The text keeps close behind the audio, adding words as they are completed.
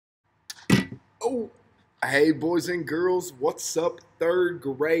Oh, hey, boys and girls, what's up, third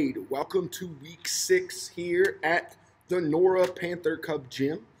grade? Welcome to week 6 here at the Nora Panther Cub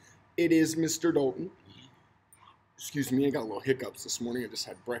Gym. It is Mr. Dalton. Excuse me, I got a little hiccups this morning. I just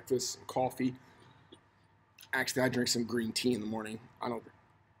had breakfast and coffee. Actually, I drank some green tea in the morning.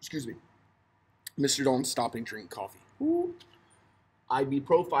 Excuse me. Mr. Dalton stopping drinking coffee. Ooh. IB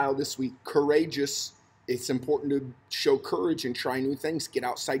profile this week, courageous. It's important to show courage and try new things. Get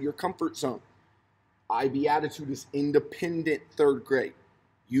outside your comfort zone. IB attitude is independent, third grade.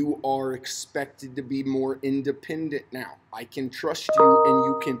 You are expected to be more independent now. I can trust you and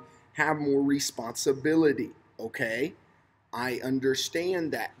you can have more responsibility, okay? I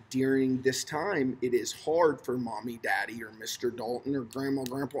understand that during this time, it is hard for mommy, daddy, or Mr. Dalton, or grandma,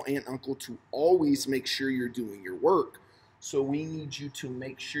 grandpa, aunt, uncle to always make sure you're doing your work. So we need you to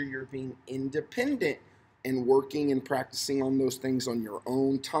make sure you're being independent and working and practicing on those things on your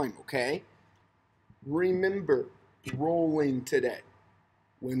own time, okay? Remember, rolling today.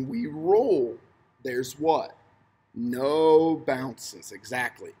 When we roll, there's what? No bounces,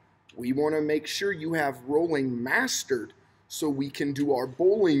 exactly. We want to make sure you have rolling mastered so we can do our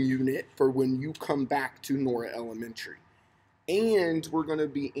bowling unit for when you come back to Nora Elementary. And we're going to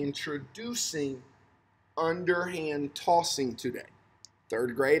be introducing underhand tossing today.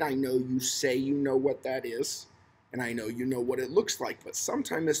 Third grade, I know you say you know what that is, and I know you know what it looks like, but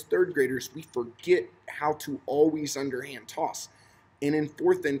sometimes as third graders, we forget how to always underhand toss. And in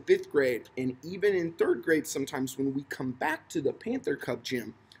fourth and fifth grade, and even in third grade, sometimes when we come back to the Panther Cub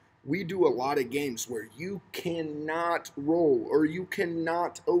Gym, we do a lot of games where you cannot roll or you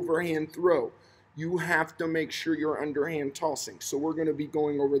cannot overhand throw. You have to make sure you're underhand tossing. So we're going to be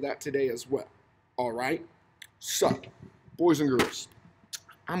going over that today as well. All right? So, boys and girls,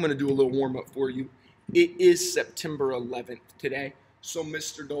 I'm going to do a little warm-up for you. It is September 11th today, so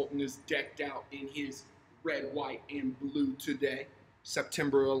Mr. Dalton is decked out in his red, white, and blue today.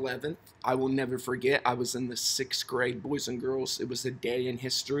 September 11th, I will never forget. I was in the 6th grade, boys and girls. It was a day in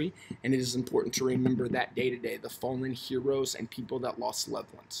history, and it is important to remember that day today, the fallen heroes and people that lost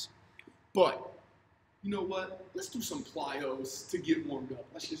loved ones. But, you know what? Let's do some plyos to get warmed up.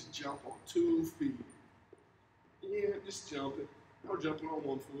 Let's just jump on 2 feet. Yeah, just jumping. We're jumping on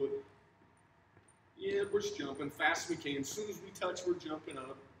 1 foot. Yeah, we're just jumping fast as we can. As soon as we touch, we're jumping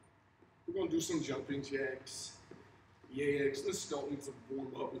up. We're going to do some jumping jacks. Yeah, because this Dalton needs to warm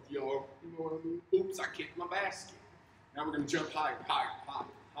up with y'all. You know what I mean? Oops, I kicked my basket. Now we're going to jump higher, higher, higher,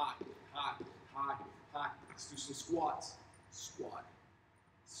 higher, higher, higher, higher. Let's do some squats. Squat,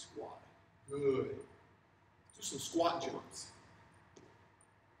 squat. Good. Let's do some squat jumps.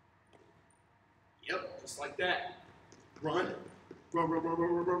 Yep, just like that. Run. Run, run, run, run,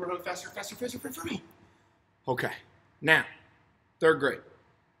 run, run, run, faster, faster, faster, faster, faster. Okay, now, third grade.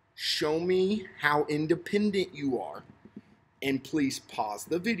 Show me how independent you are, and please pause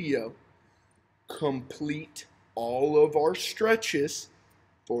the video. Complete all of our stretches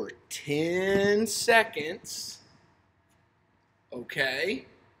for 10 seconds. Okay?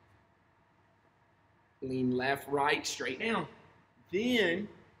 Lean left, right, straight down. Then,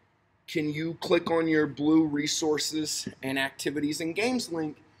 can you click on your blue resources and activities and games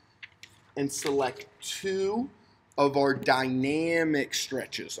link and select 2 of our dynamic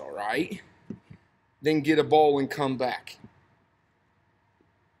stretches, all right? Then get a ball and come back.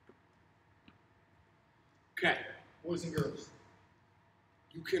 Okay, boys and girls,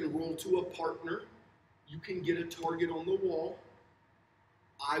 you can roll to a partner. You can get a target on the wall.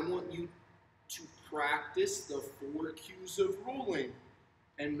 I want you to practice the 4 cues of rolling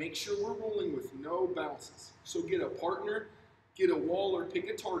and make sure we're rolling with no bounces. So get a partner, get a wall, or pick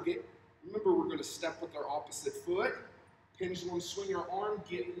a target. Remember, we're going to step with our opposite foot, pendulum swing our arm,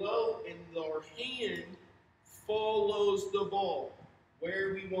 get low, and our hand follows the ball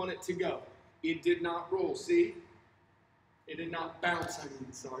where we want it to go. It did not roll, see? It did not bounce,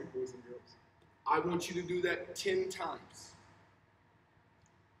 sorry, boys and girls. I want you to do that 10 times.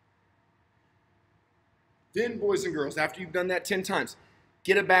 Then, boys and girls, after you've done that 10 times,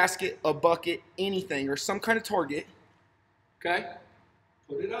 get a basket, a bucket, anything, or some kind of target, okay?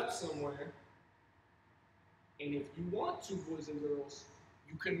 Put it up somewhere. And if you want to, boys and girls,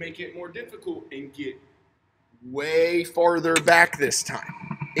 you can make it more difficult and get way farther back this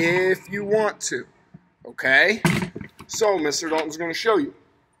time, if you want to, okay? So, Mr. Dalton's going to show you.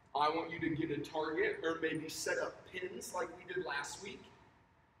 I want you to get a target or maybe set up pins like we did last week.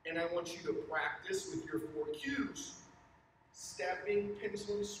 And I want you to practice with your 4 cues. Stepping,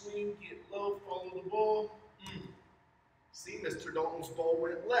 pendulum swing, get low, follow the ball. See, Mr. Dalton's ball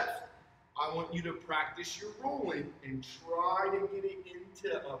went left. I want you to practice your rolling and try to get it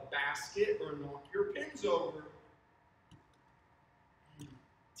into a basket or knock your pins over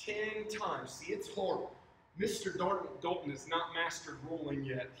 10 times. See, it's hard. Mr. Dalton has not mastered rolling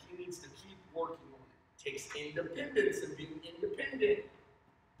yet. He needs to keep working on it. Takes independence and being independent.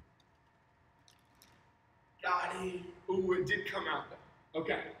 Got it. Ooh, it did come out though.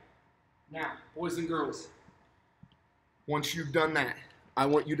 Okay. Now, boys and girls, once you've done that, I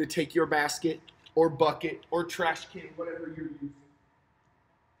want you to take your basket or bucket or trash can, whatever you're using.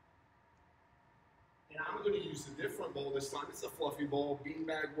 And I'm going to use a different bowl this time. It's a fluffy bowl.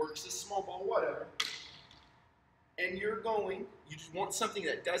 Beanbag works. A small bowl, whatever. And you just want something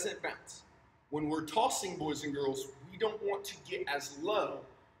that doesn't bounce. When we're tossing, boys and girls, we don't want to get as low,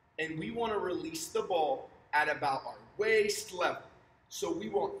 and we want to release the ball at about our waist level. So we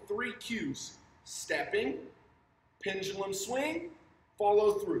want 3 cues: stepping, pendulum swing,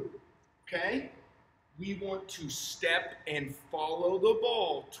 follow through. Okay? We want to step and follow the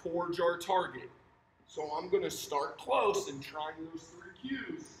ball towards our target. So I'm going to start close and trying those 3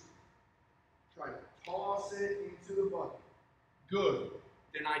 cues. Try to toss it into the bucket. Good.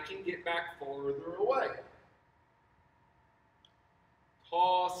 Then I can get back farther away.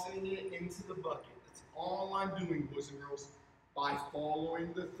 Tossing it into the bucket. That's all I'm doing, boys and girls. By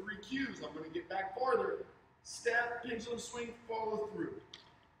following the 3 cues, I'm going to get back farther. Step, pendulum swing, follow through.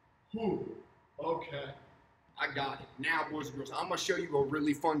 Whew. Okay. I got it. Now, boys and girls, I'm going to show you a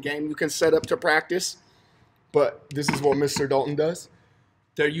really fun game you can set up to practice. But this is what Mr. Dalton does.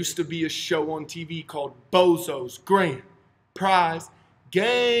 There used to be a show on TV called Bozo's Grand Prize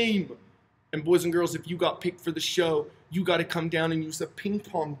Game. And boys and girls, if you got picked for the show, you got to come down and use a ping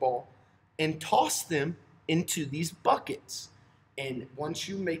pong ball and toss them into these buckets. And once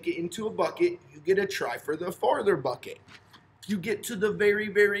you make it into a bucket, you get a try for the farther bucket. If you get to the very,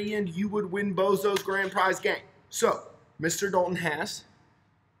 very end, you would win Bozo's Grand Prize Game. So, Mr. Dalton has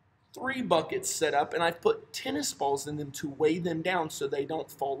 3 buckets set up, and I've put tennis balls in them to weigh them down so they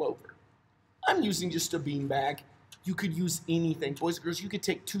don't fall over. I'm using just a beanbag. You could use anything. Boys and girls, you could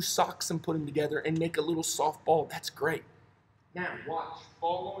take 2 socks and put them together and make a little soft ball. That's great. Now, watch.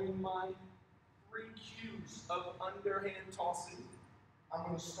 Following my 3 cues of underhand tossing, I'm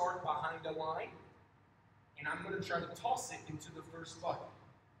going to start behind a line, and I'm going to try to toss it into the first bucket.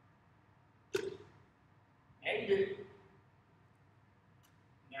 And it.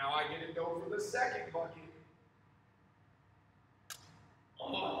 Now I get to go for the second bucket.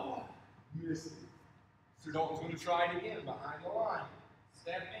 Oh, missed it. So Dalton's going to try it again behind the line.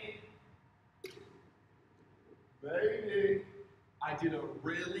 Stepping. Baby. I did a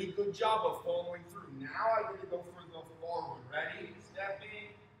really good job of following through. Now I get to go for the forward. Ready? Stepping.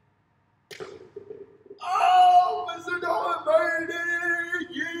 Oh, Mr. Dalton made it!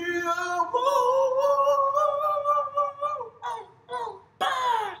 Yeah!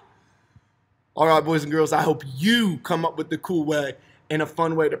 All right, boys and girls, I hope you come up with the cool way and a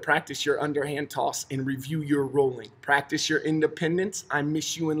fun way to practice your underhand toss and review your rolling. Practice your independence. I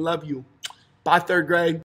miss you and love you. Bye, 3rd grade.